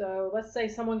 So let's say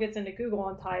someone gets into Google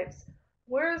and types,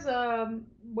 where's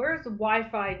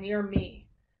Wi-Fi near me?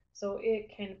 So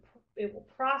it will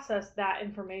process that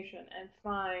information and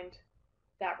find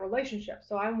that relationship.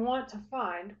 So I want to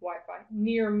find Wi-Fi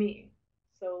near me.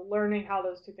 So learning how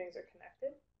those two things are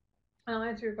connected. I'll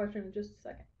answer your question in just a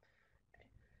second.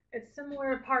 It's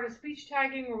similar to part of speech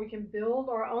tagging, where we can build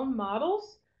our own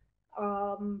models.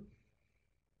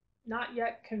 Not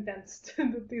yet convinced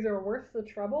that these are worth the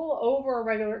trouble over a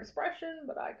regular expression,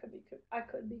 but I could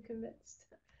be convinced,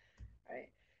 right?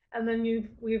 And then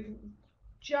we've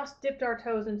just dipped our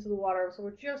toes into the water, so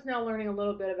we're just now learning a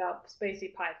little bit about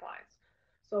spacy pipelines.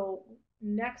 So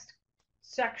next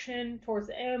section towards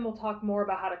the end, we'll talk more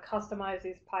about how to customize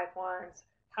these pipelines,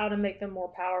 how to make them more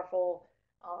powerful,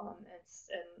 and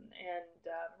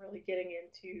really getting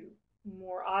into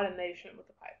more automation with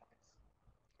the pipelines.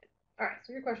 All right,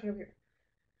 so your question over here.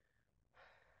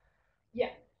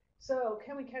 Yeah, so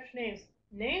can we catch names?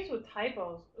 Names with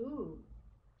typos, ooh.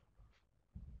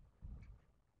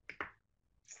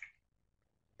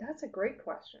 That's a great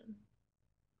question.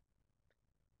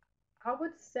 I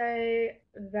would say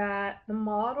that the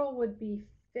model would be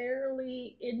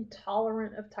fairly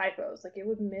intolerant of typos. Like, it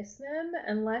would miss them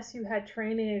unless you had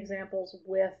training examples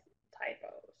with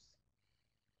typos.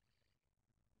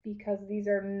 Because these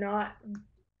are not,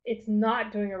 it's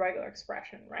not doing a regular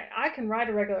expression, right? I can write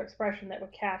a regular expression that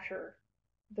would capture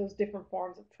those different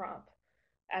forms of Trump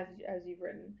as you've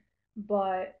written.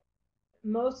 But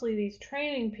mostly these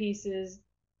training pieces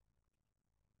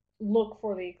look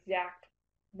for the exact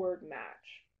word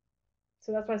match.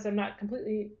 So that's why I said I'm not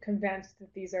completely convinced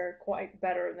that these are quite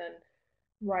better than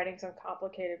writing some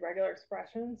complicated regular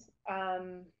expressions.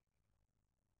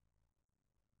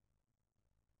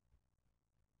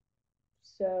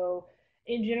 So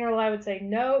in general, I would say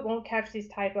no, it won't catch these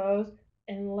typos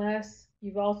unless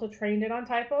you've also trained it on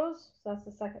typos. So that's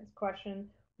the second question.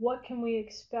 What can we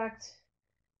expect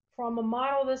from a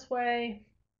model this way?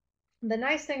 The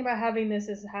nice thing about having this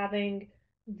is having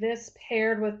this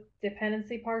paired with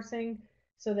dependency parsing,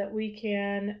 so that we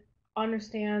can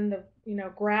understand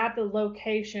grab the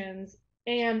locations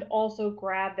and also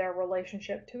grab their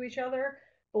relationship to each other.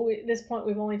 But at this point,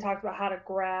 we've only talked about how to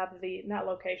grab the, not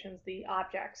locations, the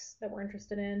objects that we're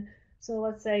interested in. So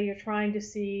let's say you're trying to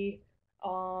see,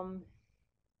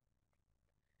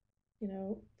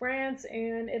 France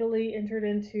and Italy entered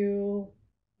into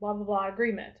blah, blah, blah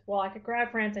agreement. Well, I could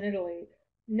grab France and Italy.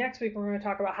 Next week, we're going to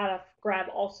talk about how to grab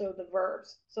also the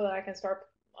verbs, so that I can start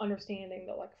understanding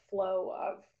the flow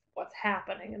of what's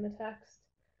happening in the text.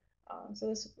 So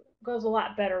this goes a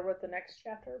lot better with the next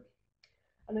chapter.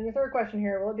 And then the third question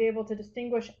here, will it be able to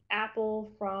distinguish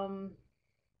Apple from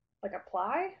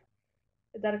apply?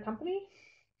 Is that a company?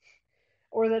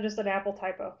 Or is that just an Apple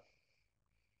typo?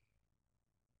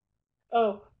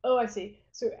 Oh, I see.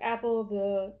 So Apple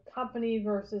the company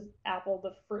versus Apple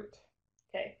the fruit.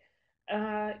 Okay.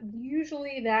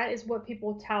 Usually that is what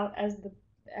people tout as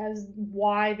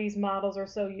why these models are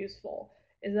so useful,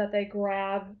 is that they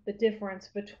grab the difference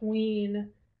between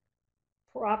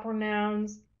proper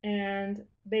nouns and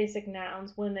basic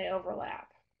nouns when they overlap.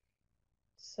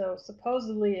 So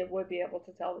supposedly it would be able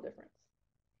to tell the difference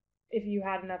if you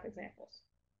had enough examples.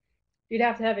 You'd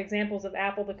have to have examples of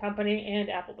Apple the company and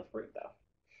Apple the fruit, though,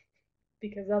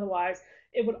 because otherwise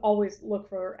it would always look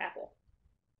for Apple.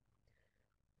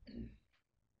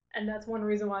 And that's one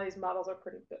reason why these models are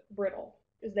pretty brittle,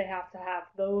 is they have to have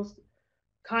those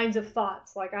kinds of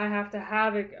thoughts. Like, I have to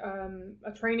have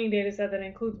a training data set that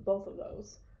includes both of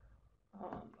those.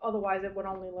 Otherwise, it would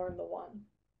only learn the one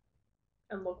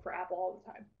and look for Apple all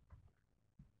the time.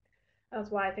 That's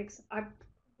why I think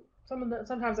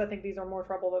sometimes I think these are more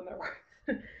trouble than they're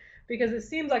worth. Because it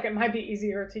seems like it might be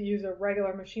easier to use a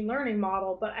regular machine learning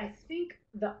model, but I think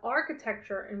the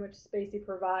architecture in which spacy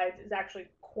provides is actually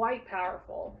quite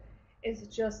powerful. It's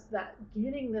just that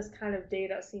getting this kind of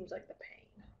data seems like the pain.